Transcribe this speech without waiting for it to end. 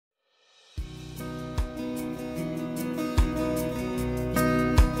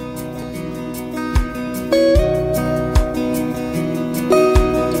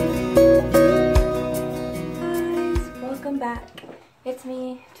It's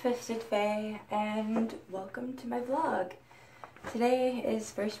me, Twisted Faye, and welcome to my vlog. Today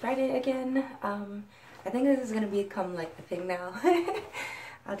is First Friday again. I think this is gonna become like a thing now.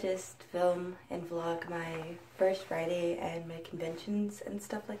 I'll just film and vlog my First Friday and my conventions and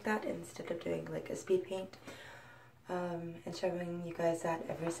stuff like that instead of doing like a speed paint and showing you guys that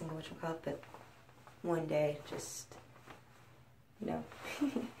every single whatchamacallit, but one day just, you know,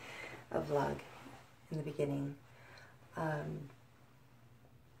 a vlog in the beginning.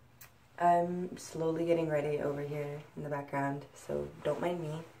 I'm slowly getting ready over here in the background, so don't mind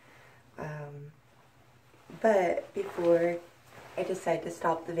me. But before I decide to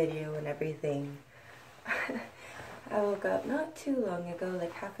stop the video and everything, I woke up not too long ago,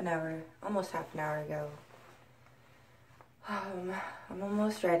 like almost half an hour ago. I'm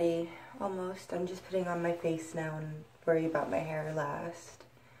almost ready, almost. I'm just putting on my face now and worry about my hair last.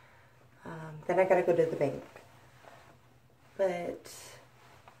 Then I gotta go to the bank. But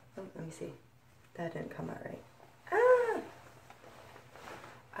oh, let me see. That didn't come out right.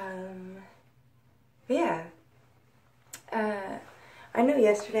 But yeah. I know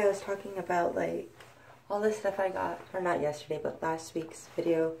yesterday I was talking about like all the stuff I got, or not yesterday, but last week's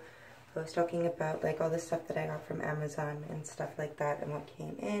video. I was talking about like all the stuff that I got from Amazon and stuff like that and what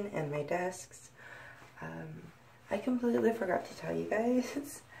came in and my desks. I completely forgot to tell you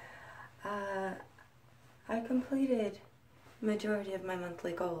guys. I completed majority of my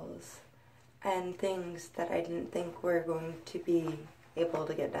monthly goals and things that I didn't think were going to be able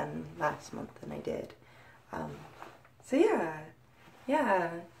to get done last month, and I did. So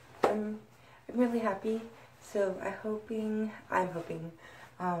yeah, I'm really happy. So I'm hoping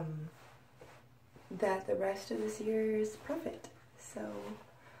that the rest of this year is profit. So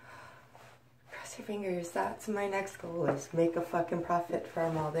cross your fingers. That's my next goal, is make a fucking profit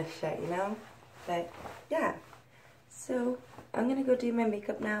from all this shit, you know? But yeah. So, I'm gonna go do my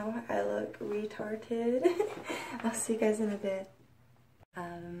makeup now. I look retarded. I'll see you guys in a bit.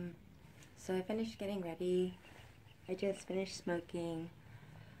 So I finished getting ready. I just finished smoking.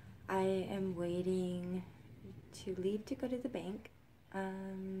 I am waiting to leave to go to the bank.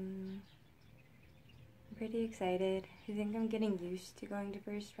 I'm pretty excited. I think I'm getting used to going to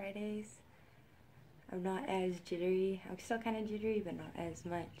First Fridays. I'm not as jittery. I'm still kind of jittery, but not as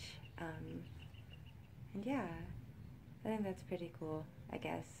much. And yeah. I think that's pretty cool, I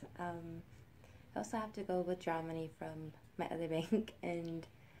guess. I also have to go withdraw money from my other bank and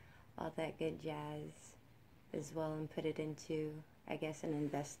all that good jazz as well, and put it into, I guess, an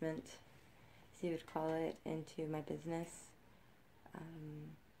investment, as you would call it, into my business.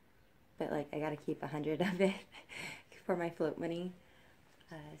 But like, I gotta keep 100 of it for my float money.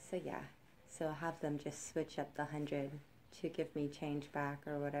 So yeah, so I'll have them just switch up the 100 to give me change back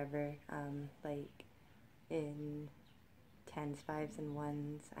or whatever, like in 10s, 5s, and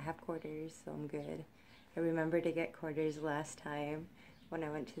 1s. I have quarters, so I'm good. I remember to get quarters last time when I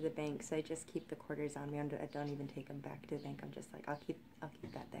went to the bank, so I just keep the quarters on me. I don't even take them back to the bank. I'm just like, I'll keep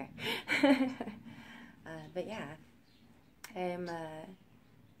that there. But yeah, I'm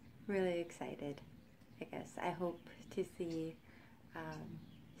really excited, I guess. I hope to see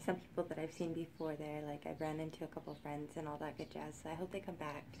some people that I've seen before there. Like, I've ran into a couple friends and all that good jazz, so I hope they come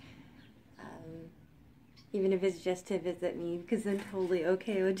back. Even if it's just to visit me, because I'm totally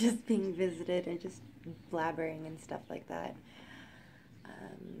okay with just being visited and just blabbering and stuff like that.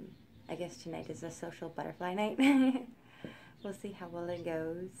 I guess tonight is a social butterfly night. We'll see how well it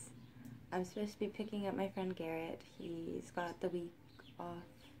goes. I'm supposed to be picking up my friend Garrett. He's got the week off,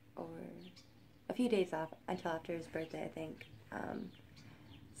 or a few days off, until after his birthday, I think.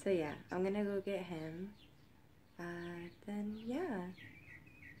 So yeah, I'm gonna go get him. Then yeah.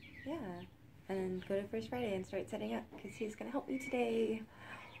 And go to First Friday and start setting up, because he's gonna help me today.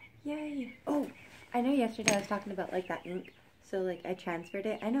 Yay! Oh, I know yesterday I was talking about like that ink, so like I transferred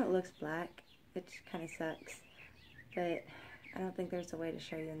it. I know it looks black, which kind of sucks, but I don't think there's a way to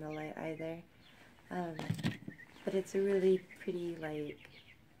show you in the light either. But it's a really pretty, like,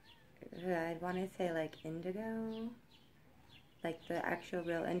 I'd want to say like indigo, like the actual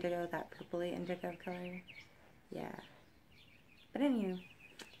real indigo, that purpley indigo color. Yeah. But anyway,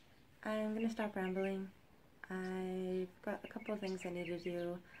 I'm going to stop rambling. I've got a couple of things I need to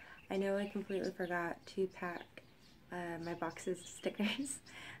do. I know I completely forgot to pack my boxes of stickers,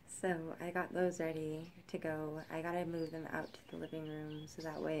 so I got those ready to go. I gotta move them out to the living room so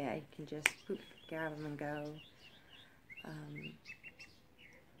that way I can just grab them and go.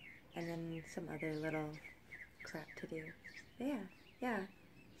 And then some other little crap to do. But yeah.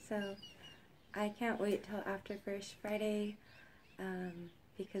 So I can't wait till after First Friday.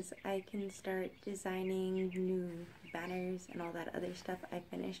 because I can start designing new banners and all that other stuff. I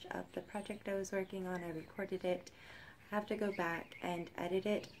finished up the project I was working on. I recorded it. I have to go back and edit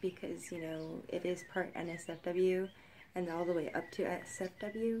it because, you know, it is part NSFW and all the way up to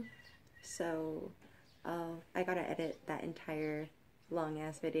SFW. So I gotta edit that entire long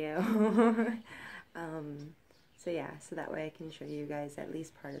ass video. So yeah, so that way I can show you guys at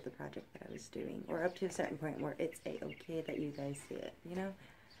least part of the project that I was doing, or up to a certain point where it's okay that you guys see it, you know?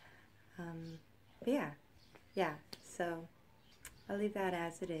 But yeah, so I'll leave that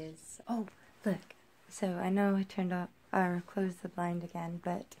as it is. Oh, look, so I know I turned off, or closed the blind again,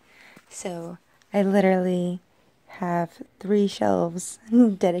 but, so I literally have 3 shelves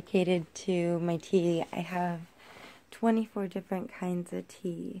dedicated to my tea. I have 24 different kinds of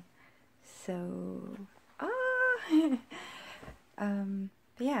tea, so...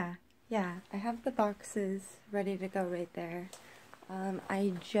 but yeah, I have the boxes ready to go right there.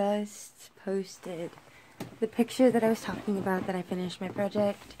 I just posted the picture that I was talking about that I finished my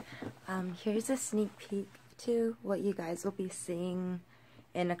project. Here's a sneak peek to what you guys will be seeing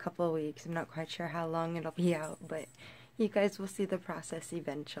in a couple of weeks. I'm not quite sure how long it'll be out, but you guys will see the process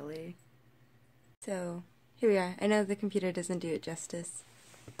eventually. So, here we are. I know the computer doesn't do it justice,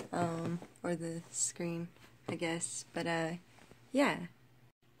 or the screen, I guess, but yeah.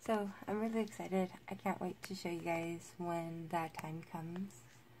 So I'm really excited. I can't wait to show you guys when that time comes.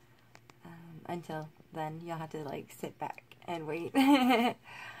 Until then, you'll have to like sit back and wait. But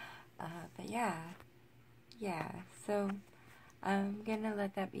yeah, so I'm gonna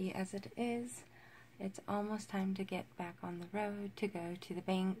let that be as it is. It's almost time to get back on the road to go to the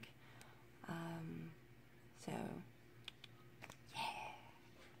bank. So yeah.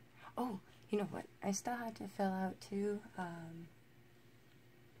 Oh, you know what? I still had to fill out too,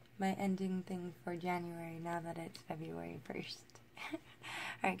 my ending thing for January now that it's February 1st.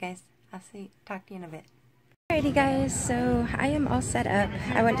 Alright guys, I'll talk to you in a bit. Alrighty guys, so I am all set up.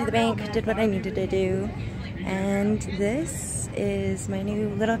 I went to the bank, did what I needed to do, and this is my new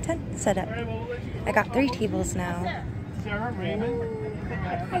little tent setup. I got 3 tables now.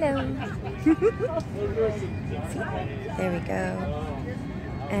 Hello! See? There we go.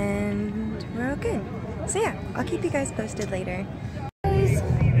 And we're all good. So yeah, I'll keep you guys posted later.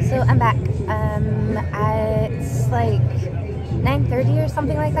 So I'm back. It's like 9:30 or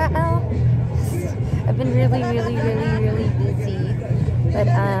something like that now. I've been really busy. But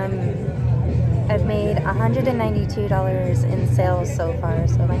I've made $192 in sales so far,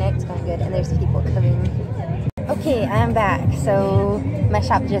 so my night's going good, and there's people coming. Okay, I'm back. So my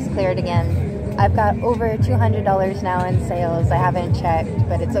shop just cleared again. I've got over $200 now in sales. I haven't checked,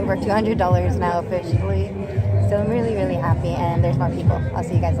 but it's over $200 now officially. So I'm really happy, and there's more people. I'll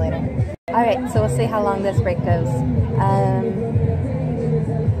see you guys later. Alright, so we'll see how long this break goes.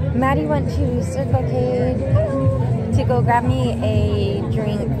 Maddie went to Circle K to go grab me a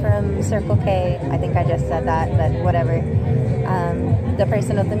drink from Circle K. I think I just said that, but whatever. The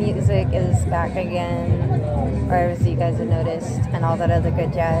person with the music is back again, or as you guys have noticed, and all that other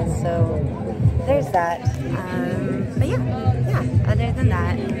good jazz. So there's that. But yeah, other than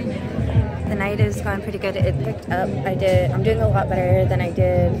that, the night is going pretty good. It picked up. I'm doing a lot better than I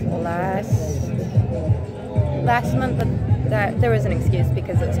did last month, but that there was an excuse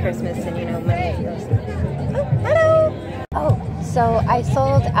because it's Christmas and you know money. Oh, hello! Oh, so I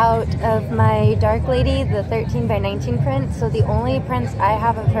sold out of my Dark Lady, the 13 by 19 print. So the only prints I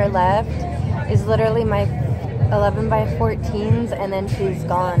have of her left is literally my 11 by 14s, and then she's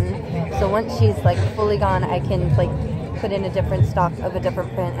gone. So once she's like fully gone, I can like put in a different stock of a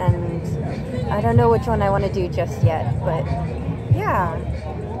different print, and I don't know which one I want to do just yet, but yeah.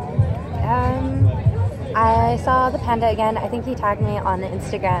 I saw the panda again. I think he tagged me on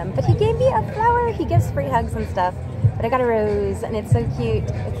Instagram, but he gave me a flower. He gives free hugs and stuff, but I got a rose, and it's so cute.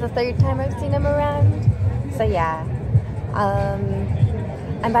 It's the 3rd time I've seen him around, so yeah.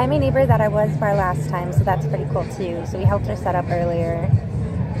 I'm by my neighbor that I was by last time, so that's pretty cool too. So we helped her set up earlier.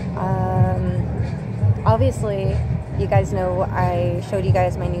 Obviously, you guys know I showed you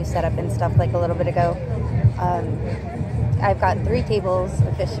guys my new setup and stuff like a little bit ago. I've got 3 tables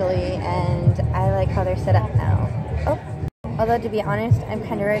officially, and I like how they're set up now. Oh, although to be honest, I'm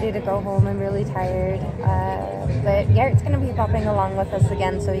kind of ready to go home. I'm really tired. But Garrett's going to be popping along with us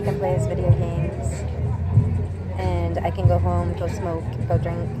again so he can play his video games. And I can go home, go smoke, go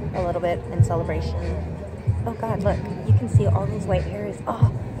drink a little bit in celebration. Oh god, look, you can see all those white hairs.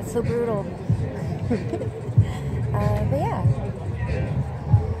 Oh, it's so brutal. But yeah.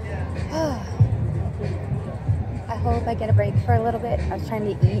 I hope I get a break for a little bit. I was trying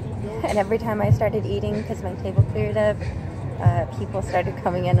to eat, and every time I started eating, because my table cleared up, people started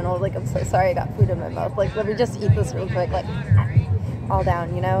coming in, and I was like, I'm so sorry, I got food in my mouth. Like, let me just eat this real quick, like, all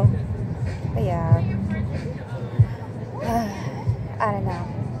down, you know? But yeah, I don't know.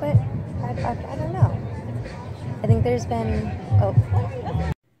 But I don't know. I think there's been, oh.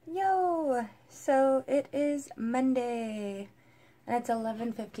 Yo! So it is Monday, and it's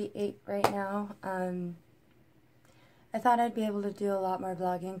 11:58 right now. I thought I'd be able to do a lot more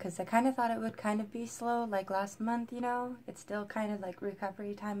vlogging because I kind of thought it would kind of be slow like last month, you know? It's still kind of like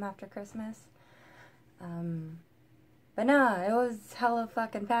recovery time after Christmas. But no, it was hella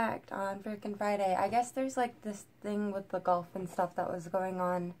fucking packed on freaking Friday. I guess there's like this thing with the golf and stuff that was going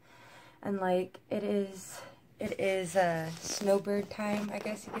on, and like it is snowbird time, I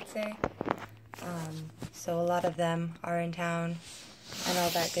guess you could say. So a lot of them are in town and all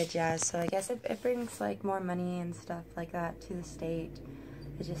that good jazz. So I guess it brings like more money and stuff like that to the state.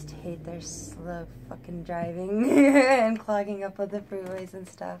 I just hate their slow fucking driving and clogging up with the freeways and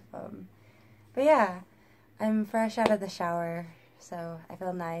stuff. But yeah, I'm fresh out of the shower, so I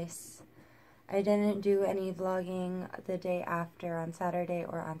feel nice. I didn't do any vlogging the day after on Saturday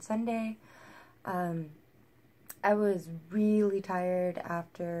or on Sunday. I was really tired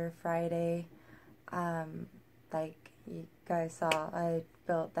after Friday. Like you guys saw, I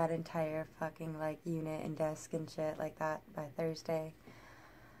built that entire fucking like unit and desk and shit like that by Thursday.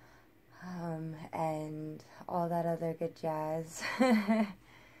 And all that other good jazz.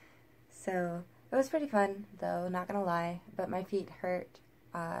 So it was pretty fun though, not gonna lie, but my feet hurt.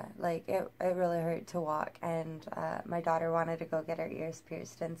 Like it really hurt to walk, and my daughter wanted to go get her ears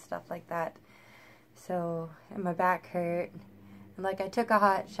pierced and stuff like that. So, and my back hurt. And like I took a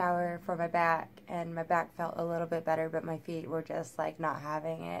hot shower for my back, and my back felt a little bit better, but my feet were just like not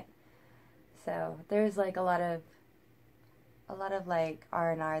having it. So there's like a lot of like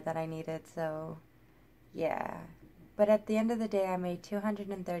R&R that I needed, so yeah. But at the end of the day, I made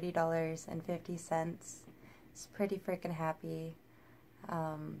 $230.50. It's pretty freaking happy.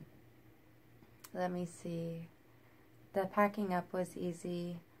 Let me see. The packing up was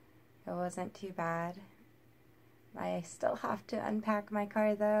easy. It wasn't too bad. I still have to unpack my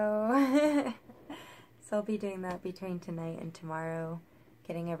car though. So I'll be doing that between tonight and tomorrow,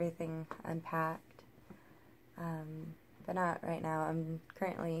 getting everything unpacked. But not right now. I'm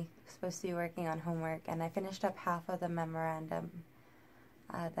currently supposed to be working on homework, and I finished up half of the memorandum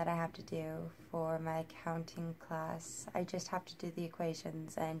that I have to do for my accounting class. I just have to do the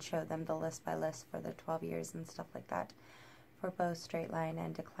equations and show them the list by list for the 12 years and stuff like that, for both straight line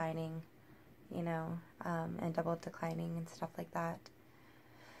and declining, you know, and double declining and stuff like that.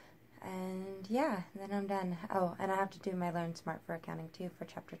 And yeah, then I'm done. Oh, and I have to do my Learn Smart for accounting too for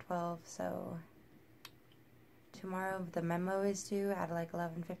chapter 12, so tomorrow the memo is due at like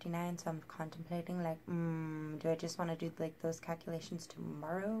 11:59, so I'm contemplating like, do I just want to do like those calculations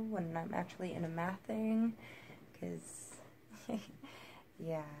tomorrow when I'm actually in a math thing? Because,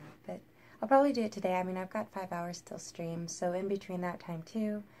 yeah, but I'll probably do it today. I mean, I've got 5 hours till stream, so in between that time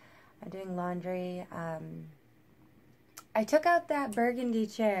too, I'm doing laundry. I took out that burgundy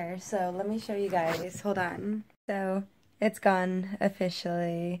chair, so let me show you guys. Hold on. So, it's gone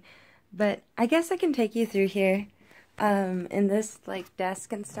officially, but I guess I can take you through here. In this, like,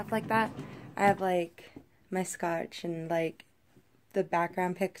 desk and stuff like that, I have, like, my scotch and, like, the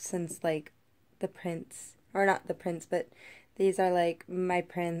background pics and, like, the prints, or not the prints, but these are, like, my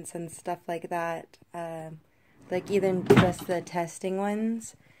prints and stuff like that, like, even just the testing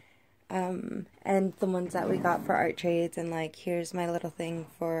ones, and the ones that we got for art trades, and, like, here's my little thing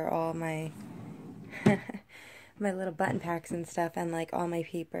for all my, my little button packs and stuff, and, like, all my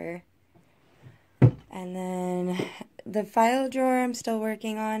paper. And then the file drawer I'm still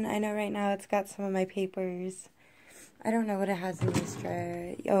working on. I know right now it's got some of my papers. I don't know what it has in this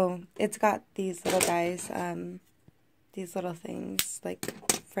drawer. Oh, it's got these little guys, these little things, like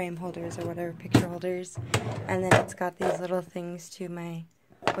frame holders or whatever, picture holders. And then it's got these little things to my,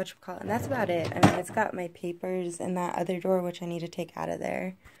 whatchamacallit, and that's about it. I mean, it's got my papers in that other drawer, which I need to take out of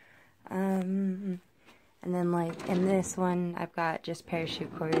there. And then, like, in this one, I've got just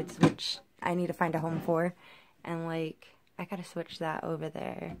parachute cords, which I need to find a home for, and, like, I gotta switch that over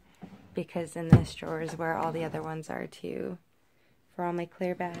there, because in this drawer is where all the other ones are, too, for all my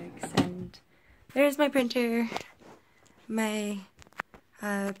clear bags. And there's my printer, my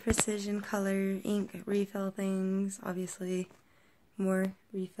precision color ink refill things, obviously, more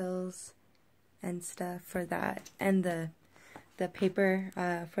refills and stuff for that, and the paper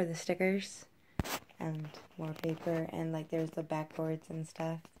for the stickers, and more paper, and, like, there's the backboards and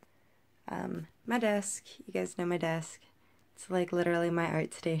stuff. My desk, you guys know my desk. It's like literally my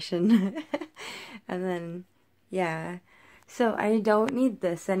art station. And then, yeah. So I don't need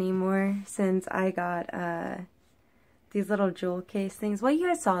this anymore since I got these little jewel case things. Well, you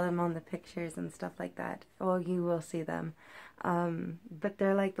guys saw them on the pictures and stuff like that. Well, you will see them. But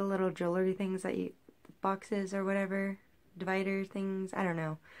they're like the little jewelry things that you, boxes or whatever, divider things, I don't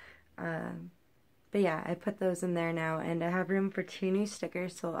know. But yeah, I put those in there now, and I have room for 2 new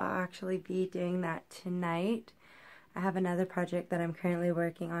stickers, so I'll actually be doing that tonight. I have another project that I'm currently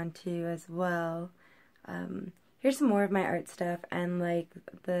working on too as well. Here's some more of my art stuff and like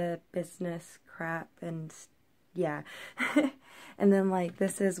the business crap and yeah. And then like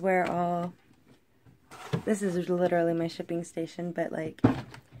this is where this is literally my shipping station, but like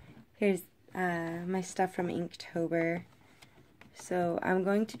here's my stuff from Inktober. So I'm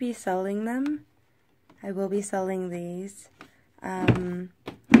going to be selling them. I will be selling these.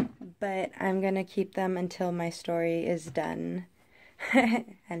 But I'm going to keep them until my story is done.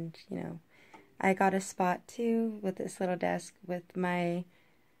 And, you know, I got a spot too with this little desk with my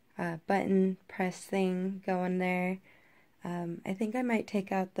button press thing going there. I think I might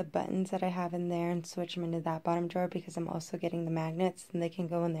take out the buttons that I have in there and switch them into that bottom drawer because I'm also getting the magnets and they can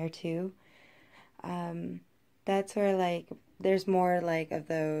go in there too. That's where like there's more like of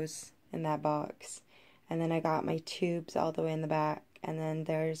those in that box. And then I got my tubes all the way in the back. And then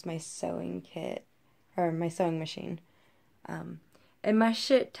there's my sewing kit, or my sewing machine. And my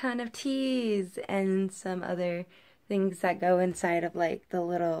shit ton of teas and some other things that go inside of like the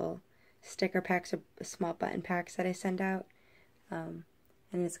little sticker packs or small button packs that I send out. And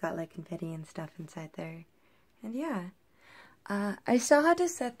it's got like confetti and stuff inside there. And yeah. I still had to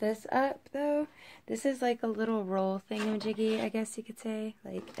set this up though. This is like a little roll thingamajiggy, I guess you could say.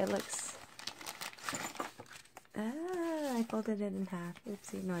 Like it looks... I folded it in half.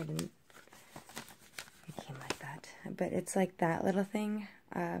 Oopsie, no I didn't. It came like that. But it's like that little thing.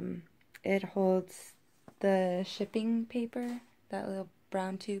 It holds the shipping paper, that little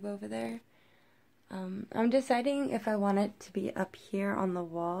brown tube over there. I'm deciding if I want it to be up here on the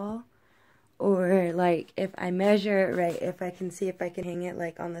wall, or like if I measure it right, if I can see if I can hang it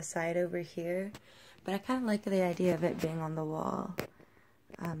like on the side over here. But I kind of like the idea of it being on the wall.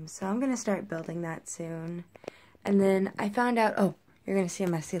 So I'm going to start building that soon. And then I found out, oh, you're going to see a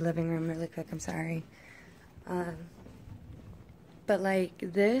messy living room really quick, I'm sorry. But like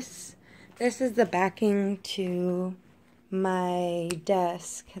this is the backing to my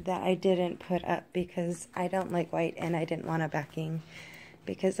desk that I didn't put up because I don't like white and I didn't want a backing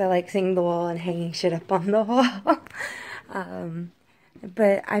because I like seeing the wall and hanging shit up on the wall.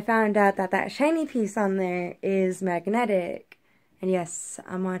 But I found out that that shiny piece on there is magnetic. And yes,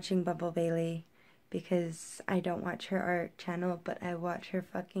 I'm watching Bubble Bailey because I don't watch her art channel, but I watch her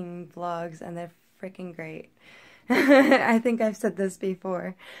fucking vlogs and they're freaking great. I think I've said this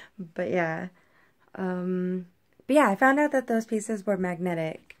before, but yeah. I found out that those pieces were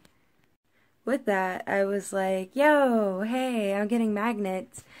magnetic. With that, I was like, yo, hey, I'm getting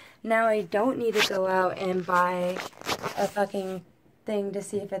magnets. Now I don't need to go out and buy a fucking thing to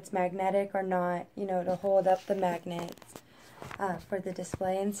see if it's magnetic or not, you know, to hold up the magnets for the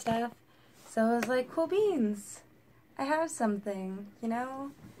display and stuff. So I was like, cool beans. I have something, you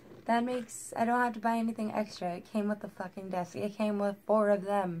know? That makes, I don't have to buy anything extra. It came with the fucking desk. It came with 4 of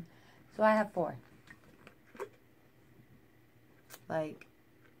them. So I have 4. Like,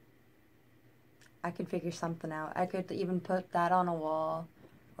 I could figure something out. I could even put that on a wall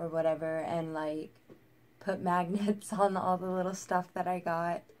or whatever and, like, put magnets on all the little stuff that I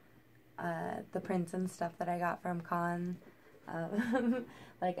got. The prints and stuff that I got from Con.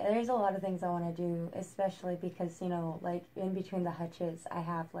 Like, there's a lot of things I want to do, especially because, you know, like, in between the hutches, I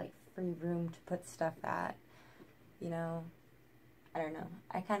have, like, free room to put stuff at, you know. I don't know.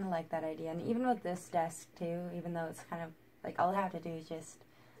 I kind of like that idea. And even with this desk, too, even though it's kind of, like, all I have to do is just,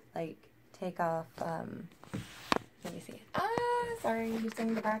 like, take off, let me see. Sorry,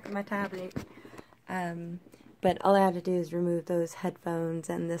 using the back of my tablet. But all I have to do is remove those headphones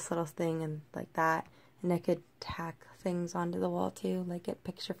and this little thing and, like, that. And I could tack things onto the wall too, like get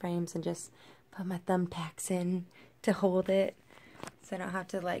picture frames and just put my thumbtacks in to hold it. So I don't have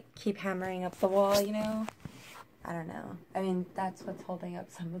to like keep hammering up the wall, you know? I don't know. I mean, that's what's holding up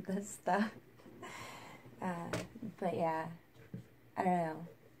some of this stuff. But yeah, I don't know.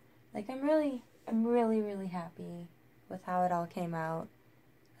 Like I'm really happy with how it all came out.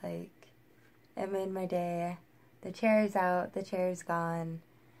 Like, it made my day. The chair is out, the chair is gone.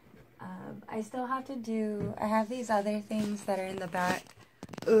 I still have to do, I have these other things that are in the back.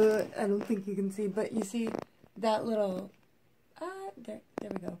 I don't think you can see, but you see that little, there we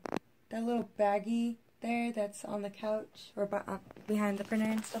go. That little baggie there that's on the couch or behind the printer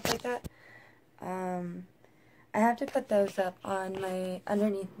and stuff like that. I have to put those up on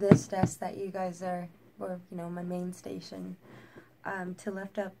underneath this desk that you guys are, or, you know, my main station, to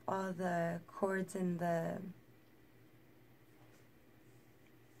lift up all the cords in the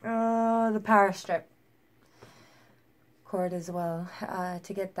power strip cord as well,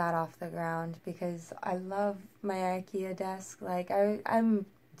 to get that off the ground, because I love my IKEA desk. Like, I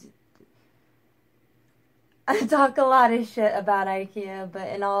talk a lot of shit about IKEA, but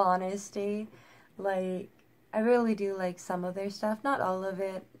in all honesty, like, I really do like some of their stuff. Not all of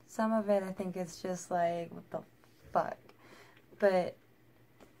it. Some of it I think it's just like, what the fuck. But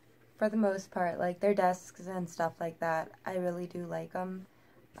for the most part, like, their desks and stuff like that, I really do like them.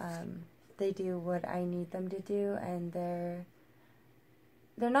 They do what I need them to do, and they're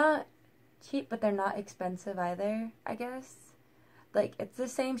not cheap, but they're not expensive either, I guess. Like, it's the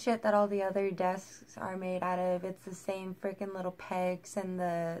same shit that all the other desks are made out of. It's the same freaking little pegs and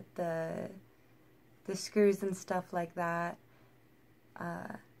the screws and stuff like that.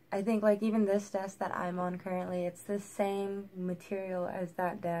 I think, like, even this desk that I'm on currently, it's the same material as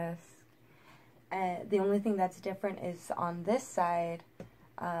that desk. The only thing that's different is on this side,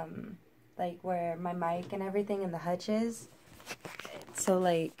 like, where my mic and everything and the hutch is. So,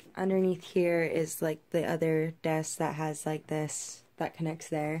 like, underneath here is, like, the other desk that has, like, this, that connects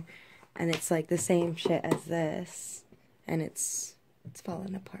there. And it's, like, the same shit as this. And it's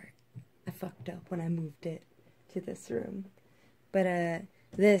falling apart. I fucked up when I moved it to this room. But,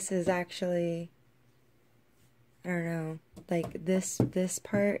 this is actually, I don't know, like, this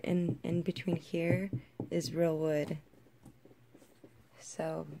part in between here is real wood.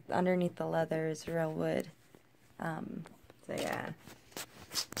 So, underneath the leather is real wood. So, yeah.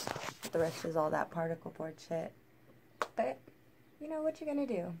 The rest is all that particle board shit. But, you know, what you gonna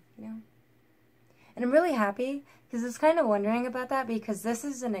do, you know? And I'm really happy, because I was kind of wondering about that, because this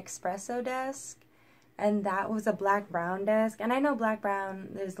is an espresso desk, and that was a black-brown desk. And I know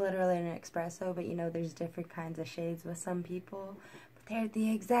black-brown, there's literally an espresso, but, you know, there's different kinds of shades with some people. But they're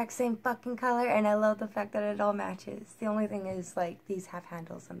the exact same fucking color, and I love the fact that it all matches. The only thing is, like, these have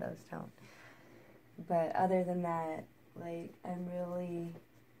handles and those don't. But other than that, like, I'm really,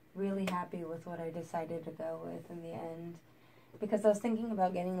 really happy with what I decided to go with in the end. Because I was thinking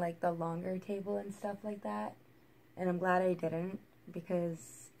about getting, like, the longer table and stuff like that. And I'm glad I didn't,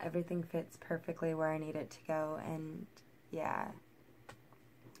 because everything fits perfectly where I need it to go. And, yeah.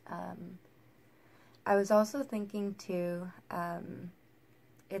 I was also thinking, too,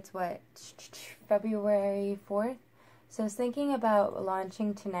 it's what, February 4th? So I was thinking about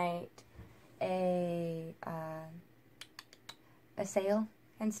launching tonight a sale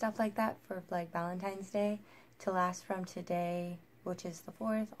and stuff like that for, like, Valentine's Day, to last from today, which is the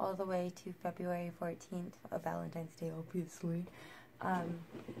 4th, all the way to February 14th of Valentine's Day, obviously.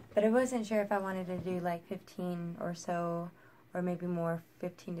 But I wasn't sure if I wanted to do, like, 15 or so, or maybe more,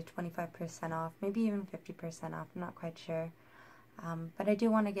 15 to 25% off, maybe even 50% off, I'm not quite sure. But I do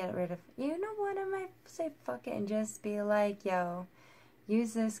want to get rid of, you know what, I might say fuck it and just be like, yo,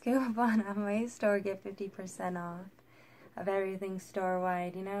 use this coupon on my store, get 50% off of everything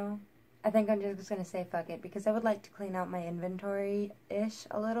store-wide, you know? I think I'm just going to say fuck it, because I would like to clean out my inventory-ish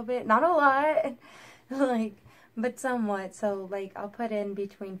a little bit. Not a lot, like, but somewhat. So, like, I'll put in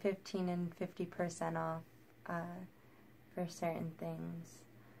between 15 and 50% off for certain things.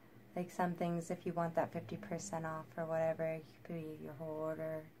 Like, some things, if you want that 50% off or whatever, you could put your whole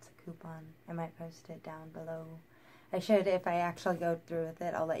order. It's a coupon. I might post it down below. I should, if I actually go through with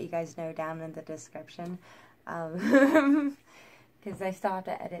it, I'll let you guys know down in the description. Because I still have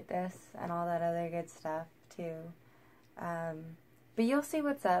to edit this and all that other good stuff, too. But you'll see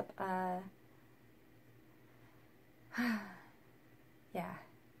what's up. Yeah.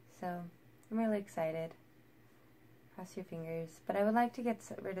 So, I'm really excited. Cross your fingers. But I would like to get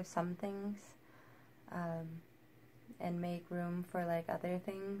rid of some things. And make room for, like, other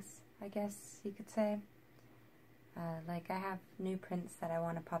things, I guess you could say. Like, I have new prints that I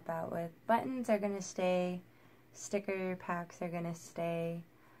want to pop out with. Buttons are going to stay. Sticker packs are going to stay.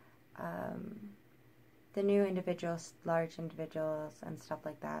 The new individuals, large individuals and stuff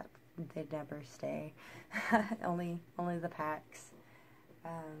like that, they never stay. only the packs.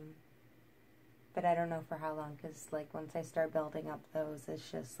 But I don't know for how long, because, like, once I start building up those, it's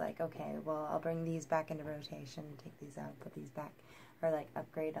just like, okay, well, I'll bring these back into rotation, take these out, put these back, or, like,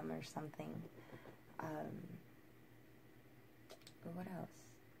 upgrade them or something. But what else?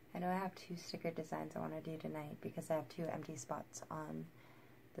 I know I have 2 sticker designs I want to do tonight, because I have 2 empty spots on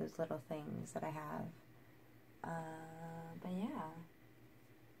those little things that I have. But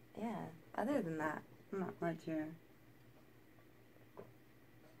yeah, other than that, not much here.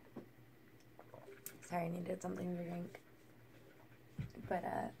 Sorry, I needed something to drink. But,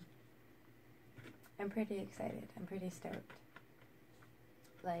 I'm pretty excited. I'm pretty stoked.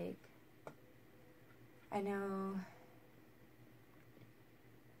 Like, I know...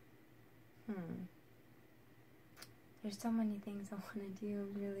 There's so many things I want to do.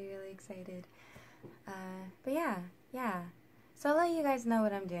 I'm really, really excited. But yeah. So I'll let you guys know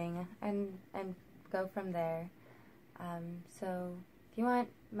what I'm doing and go from there. So if you want,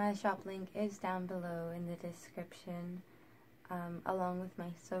 my shop link is down below in the description, along with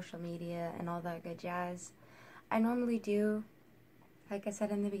my social media and all that good jazz. I normally do, like I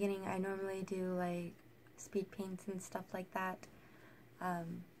said in the beginning, I normally do like speed paints and stuff like that,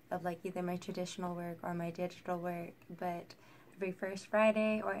 of like either my traditional work or my digital work, but every first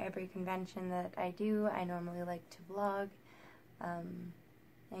Friday or every convention that I do, I normally like to vlog,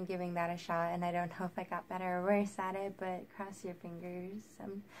 and giving that a shot. And I don't know if I got better or worse at it, but cross your fingers.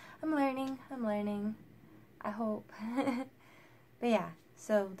 I'm learning, I hope. But yeah,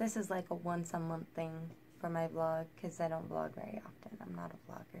 so this is like a once a month thing for my vlog, because I don't vlog very often. I'm not a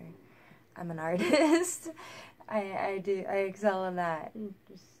vlogger. I'm an artist. I excel in that.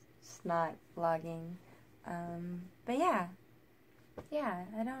 Just not vlogging. But yeah,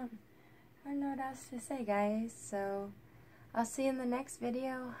 I don't know what else to say, guys. So I'll see you in the next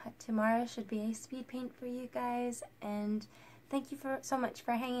video. Tomorrow should be a speed paint for you guys, and thank you so much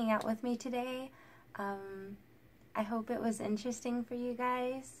for hanging out with me today. I hope it was interesting for you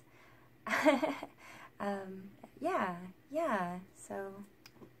guys. Yeah, so,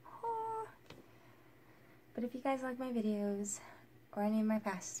 but if you guys like my videos, or any of my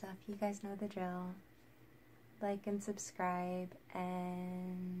past stuff, you guys know the drill. Like and subscribe,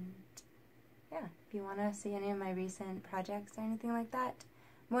 and yeah, if you want to see any of my recent projects or anything like that,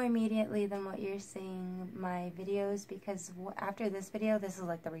 more immediately than what you're seeing my videos, because after this video, this is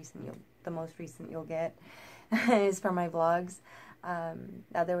like the most recent you'll get, is for my vlogs.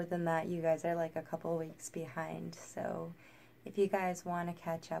 Other than that, you guys are like a couple weeks behind, so if you guys want to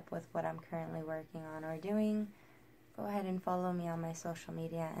catch up with what I'm currently working on or doing, go ahead and follow me on my social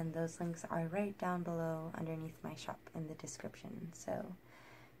media, and those links are right down below underneath my shop in the description. So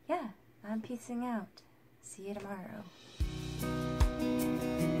yeah, I'm peacing out. See you tomorrow.